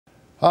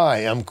Hi,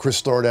 I'm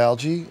Chris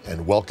Lord-Alge,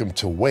 and welcome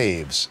to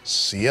Waves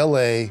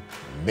CLA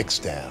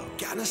MixDown.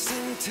 Gonna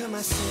sing to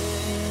my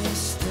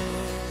sisters,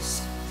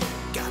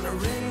 gonna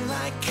ring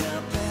like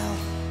a bell,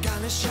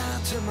 gonna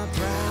shout to my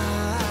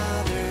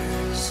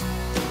brothers,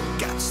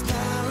 got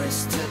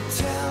stories to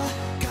tell.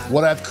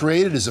 What I've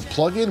created is a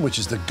plugin which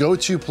is the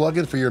go-to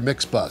plugin for your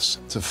mix bus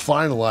to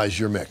finalize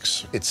your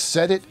mix. It's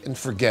set it and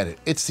forget it.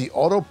 It's the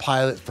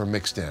autopilot for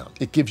MixDown.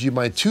 It gives you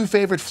my two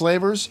favorite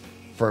flavors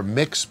for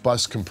mix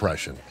bus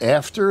compression.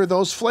 After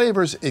those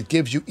flavors, it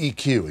gives you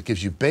EQ. It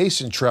gives you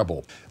bass and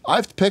treble.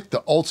 I've picked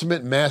the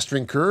ultimate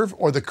mastering curve,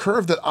 or the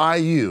curve that I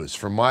use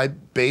for my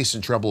bass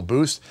and treble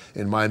boost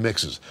in my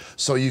mixes.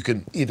 So you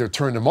can either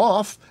turn them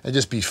off and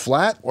just be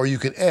flat, or you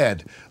can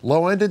add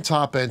low end and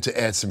top end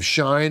to add some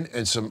shine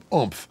and some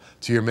oomph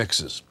to your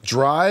mixes.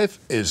 Drive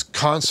is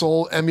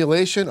console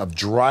emulation of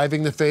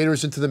driving the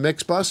faders into the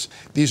mix bus.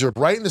 These are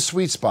right in the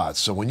sweet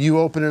spots. So when you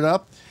open it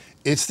up,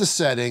 it's the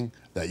setting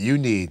that you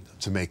need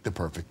to make the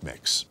perfect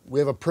mix. We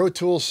have a Pro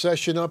Tools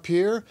session up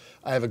here.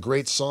 I have a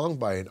great song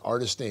by an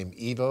artist named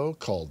Evo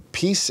called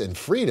Peace and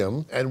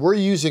Freedom, and we're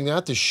using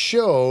that to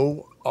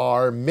show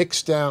our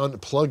MixDown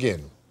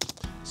plugin.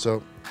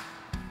 So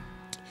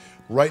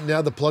right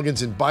now the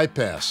plugin's in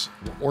bypass.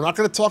 We're not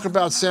gonna talk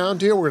about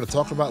sound here, we're gonna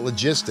talk about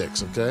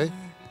logistics, okay?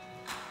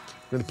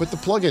 We're gonna put the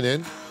plugin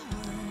in.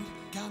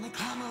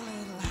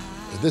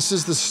 This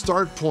is the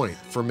start point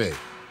for me.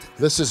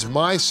 This is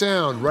my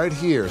sound right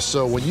here.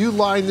 So when you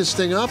line this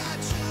thing up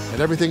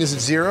and everything is at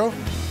zero,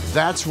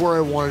 that's where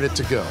I wanted it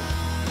to go.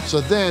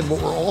 So then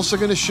what we're also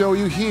gonna show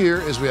you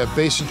here is we have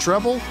bass and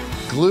treble,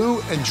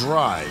 glue, and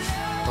drive,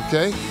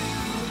 okay?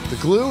 The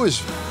glue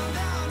is,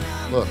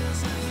 look,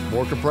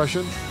 more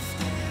compression,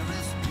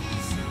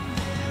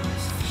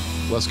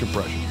 less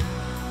compression,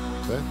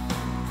 okay?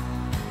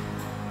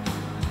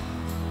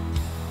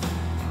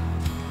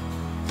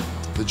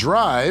 The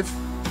drive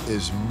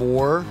is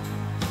more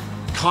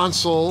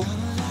console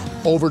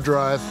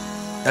overdrive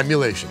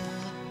emulation.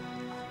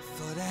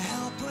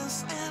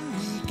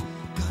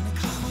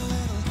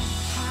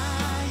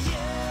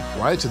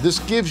 Right, so this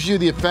gives you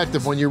the effect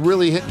of when you're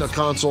really hitting the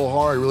console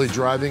hard, really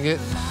driving it,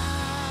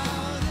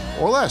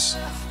 or less.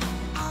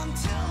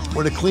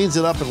 When it cleans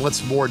it up and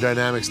lets more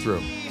dynamics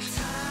through.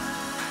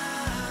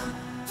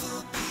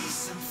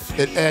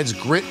 It adds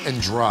grit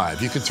and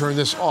drive. You can turn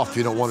this off if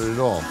you don't want it at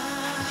all,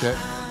 okay?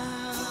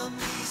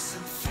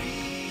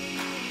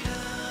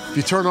 If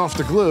you turn off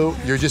the glue,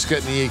 you're just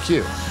getting the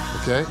EQ,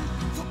 okay?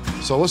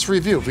 So let's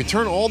review. If we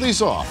turn all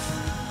these off,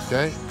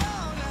 okay?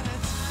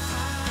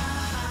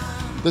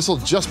 This will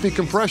just be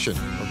compression,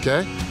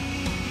 okay?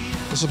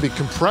 This will be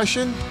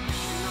compression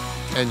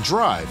and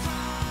drive.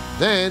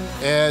 Then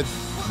add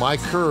my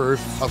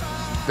curve of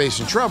bass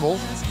and treble.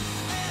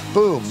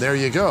 Boom, there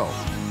you go,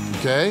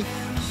 okay?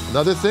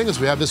 Another thing is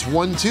we have this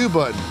 1-2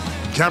 button.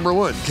 Camera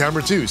 1,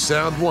 camera 2,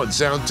 sound 1,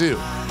 sound 2.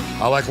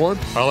 I like 1,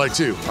 I like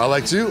 2, I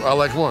like 2, I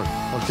like 1.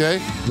 Okay,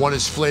 1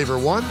 is flavor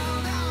 1,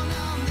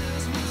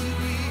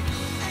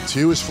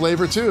 2 is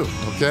flavor 2,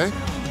 okay?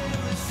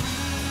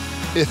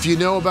 If you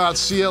know about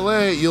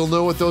CLA, you'll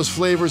know what those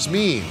flavors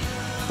mean.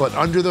 But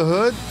under the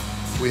hood,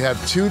 we have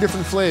 2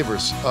 different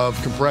flavors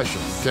of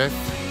compression, okay?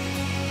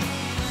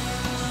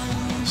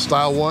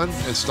 Style 1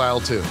 and style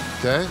 2,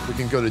 okay? We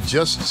can go to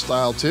just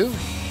style 2.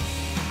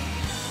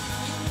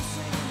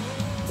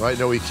 Right,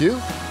 no EQ.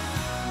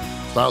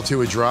 Style 2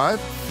 with drive.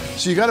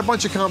 So you got a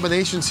bunch of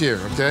combinations here,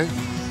 okay?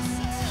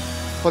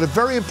 But a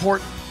very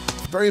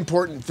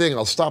important thing,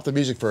 I'll stop the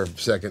music for a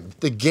second.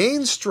 The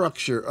gain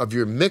structure of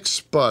your mix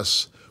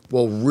bus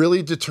will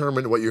really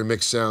determine what your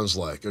mix sounds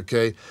like,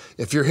 okay?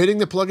 If you're hitting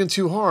the plugin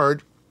too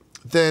hard,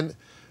 then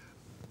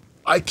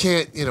I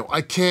can't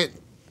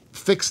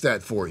fix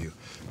that for you.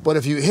 But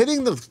if you're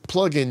hitting the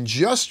plugin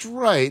just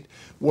right,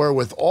 where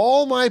with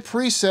all my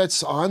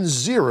presets on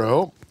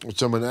 0,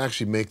 which I'm gonna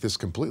actually make this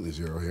completely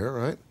 0 here,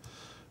 right?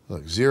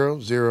 Look,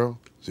 0, 0,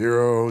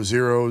 0,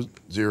 0,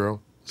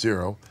 0,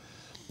 0.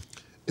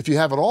 If you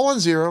have it all on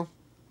 0,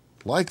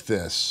 like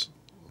this,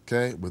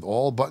 okay, with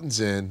all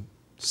buttons in,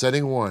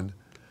 setting 1,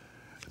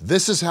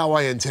 this is how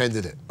I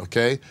intended it,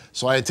 okay?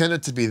 So I intended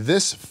it to be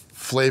this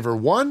flavor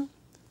 1,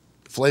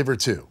 flavor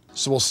 2.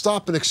 So we'll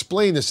stop and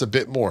explain this a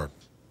bit more.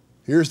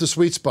 Here's the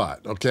sweet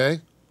spot,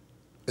 okay?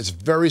 It's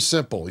very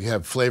simple. You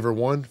have flavor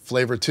 1,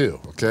 flavor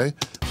 2, okay?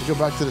 If we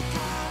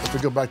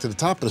go back to the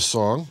top of the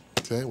song,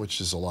 okay, which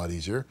is a lot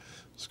easier.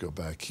 Let's go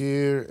back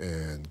here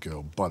and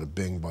go bada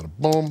bing, bada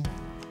boom.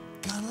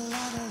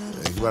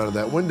 And go out of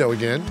that window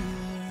again.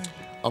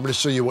 I'm gonna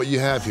show you what you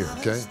have here,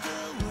 okay?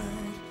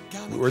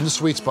 We're in the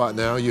sweet spot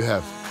now. You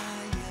have,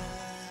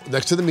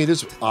 next to the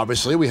meters,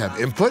 obviously, we have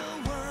input,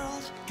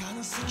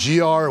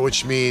 GR,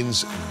 which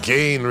means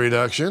gain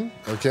reduction,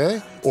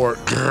 okay? Or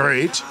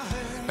great,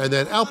 and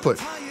then output.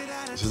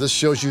 So this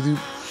shows you the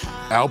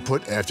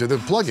output after the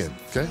plugin,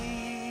 okay?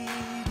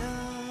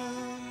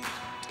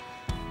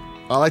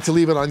 I like to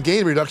leave it on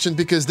gain reduction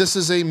because this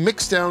is a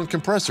MixDown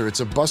compressor.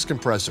 It's a bus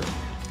compressor.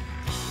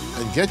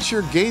 And get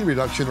your gain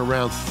reduction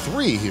around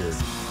 3 here.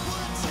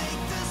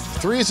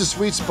 3 is a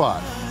sweet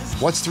spot.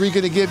 What's 3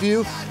 gonna give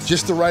you?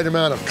 Just the right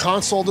amount of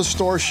console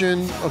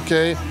distortion,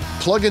 okay?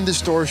 Plug-in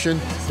distortion.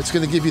 It's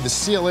gonna give you the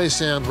CLA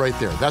sound right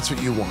there. That's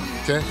what you want,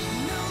 okay?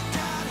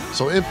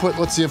 So input,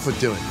 what's the input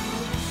doing?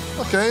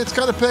 Okay, it's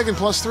kind of pegging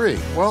 +3.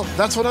 Well,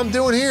 that's what I'm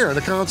doing here in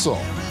the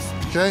console,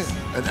 okay?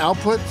 And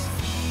output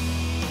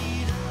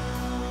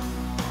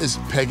is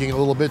pegging a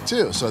little bit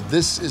too. So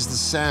this is the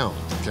sound,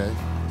 okay?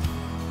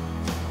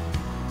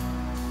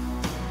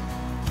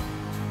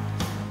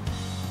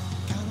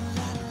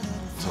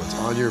 So it's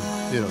on your,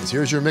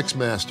 here's your mix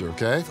master,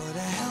 okay?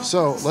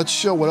 So let's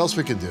show what else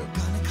we can do.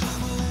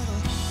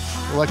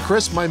 Like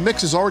Chris, my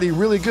mix is already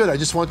really good. I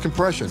just want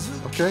compression,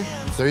 okay?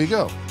 There you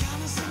go.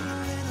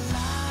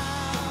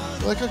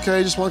 Like,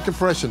 okay, just want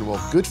compression.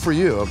 Well, good for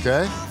you,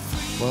 okay?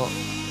 Well,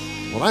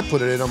 when I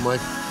put it in, I'm like,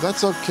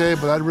 that's okay,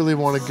 but I'd really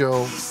want to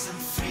go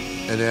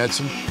and add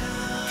some.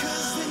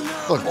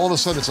 Look, all of a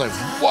sudden it's like,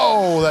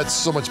 whoa, that's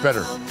so much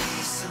better.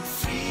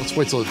 Let's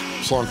wait till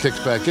the song kicks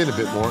back in a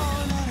bit more.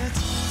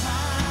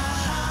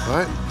 All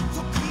right.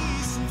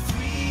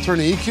 Turn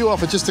the EQ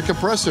off, it's just a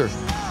compressor.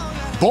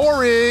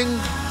 Boring.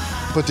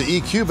 Put the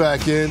EQ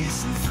back in.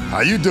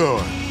 How you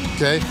doing?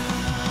 Okay.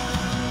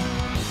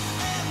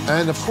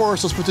 And of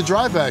course, let's put the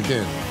drive back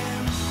in.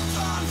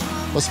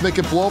 Let's make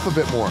it blow up a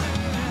bit more.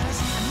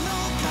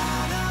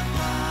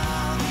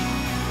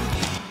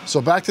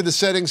 So back to the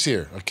settings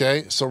here,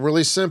 okay? So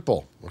really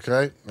simple,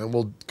 okay? And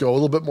we'll go a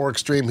little bit more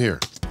extreme here.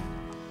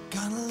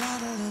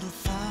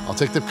 I'll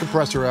take the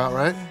compressor out,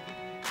 right?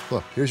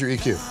 Look, here's your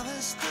EQ.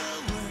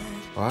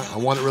 All right, I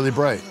want it really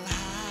bright,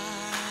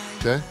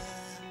 okay?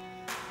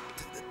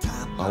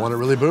 I want it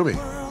really boomy.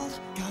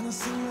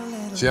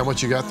 See how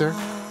much you got there?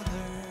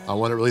 I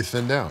want it really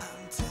thinned out,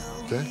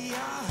 okay?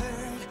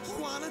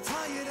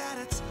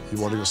 You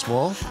want to go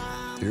small?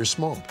 Here's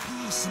small.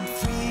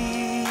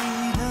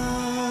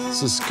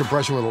 This is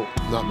compression with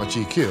not much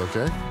EQ,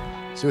 okay?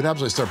 See what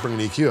happens when I start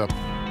bringing EQ up.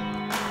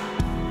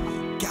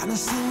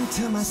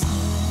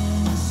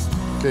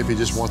 Okay, if you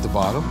just want the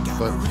bottom,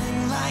 but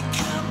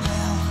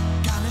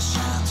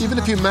even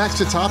if you max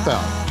the top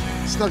out,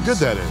 it's not good,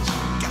 that is.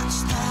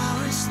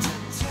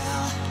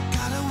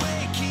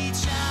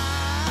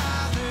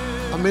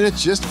 I mean, it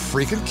just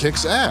freaking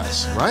kicks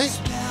ass, right?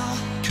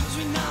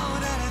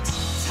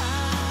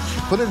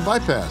 Put it in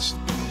bypass.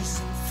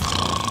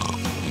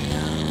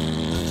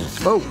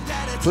 Oh,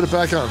 put it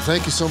back on.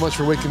 Thank you so much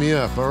for waking me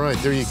up. All right,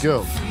 there you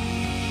go.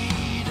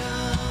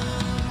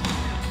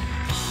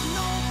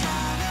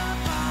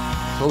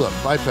 Hold up,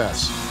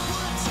 bypass.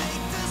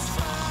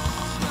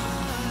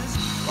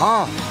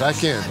 Ah,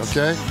 back in,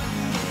 okay.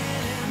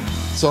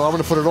 So I'm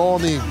gonna put it all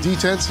in the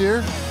detents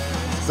here.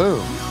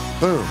 Boom,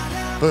 boom,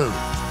 boom.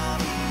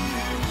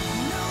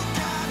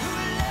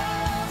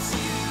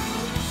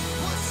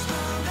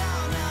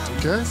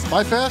 Okay,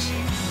 bypass.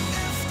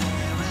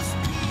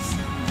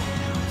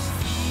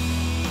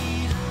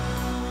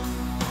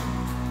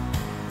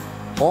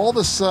 All of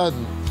a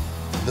sudden,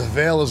 the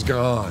veil is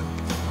gone.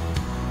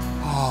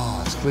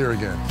 Oh, it's clear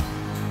again.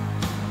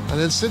 And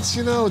then since,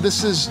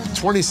 this is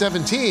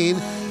 2017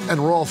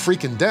 and we're all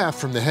freaking deaf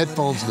from the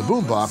headphones and the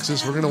boom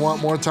boxes, we're gonna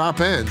want more top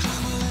end.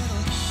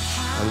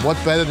 And what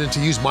better than to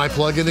use my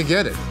plug-in to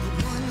get it?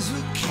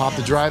 Pop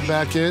the drive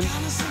back in.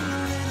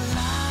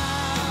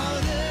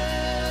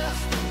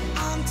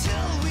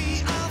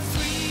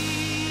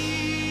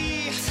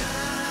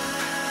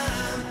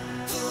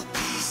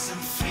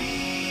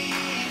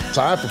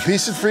 Time for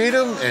peace and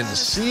freedom and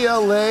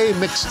CLA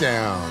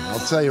MixDown. I'll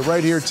tell you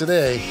right here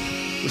today,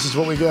 this is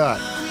what we got.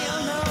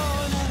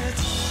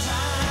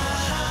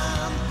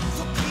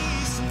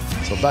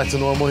 So back to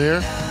normal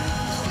here.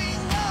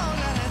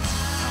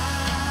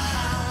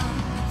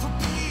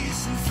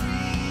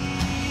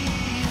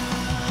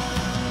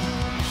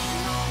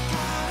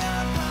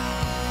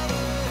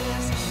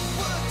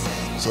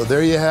 So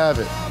there you have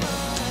it.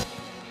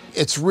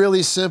 It's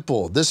really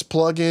simple. This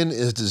plugin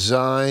is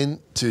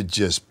designed to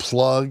just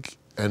plug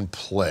and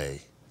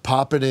play.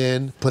 Pop it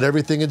in, put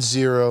everything at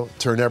 0,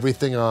 turn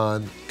everything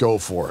on, go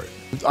for it.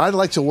 I'd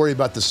like to worry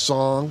about the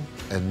song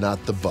and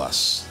not the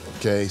bus,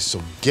 okay?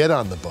 So get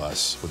on the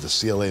bus with the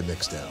CLA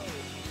MixDown.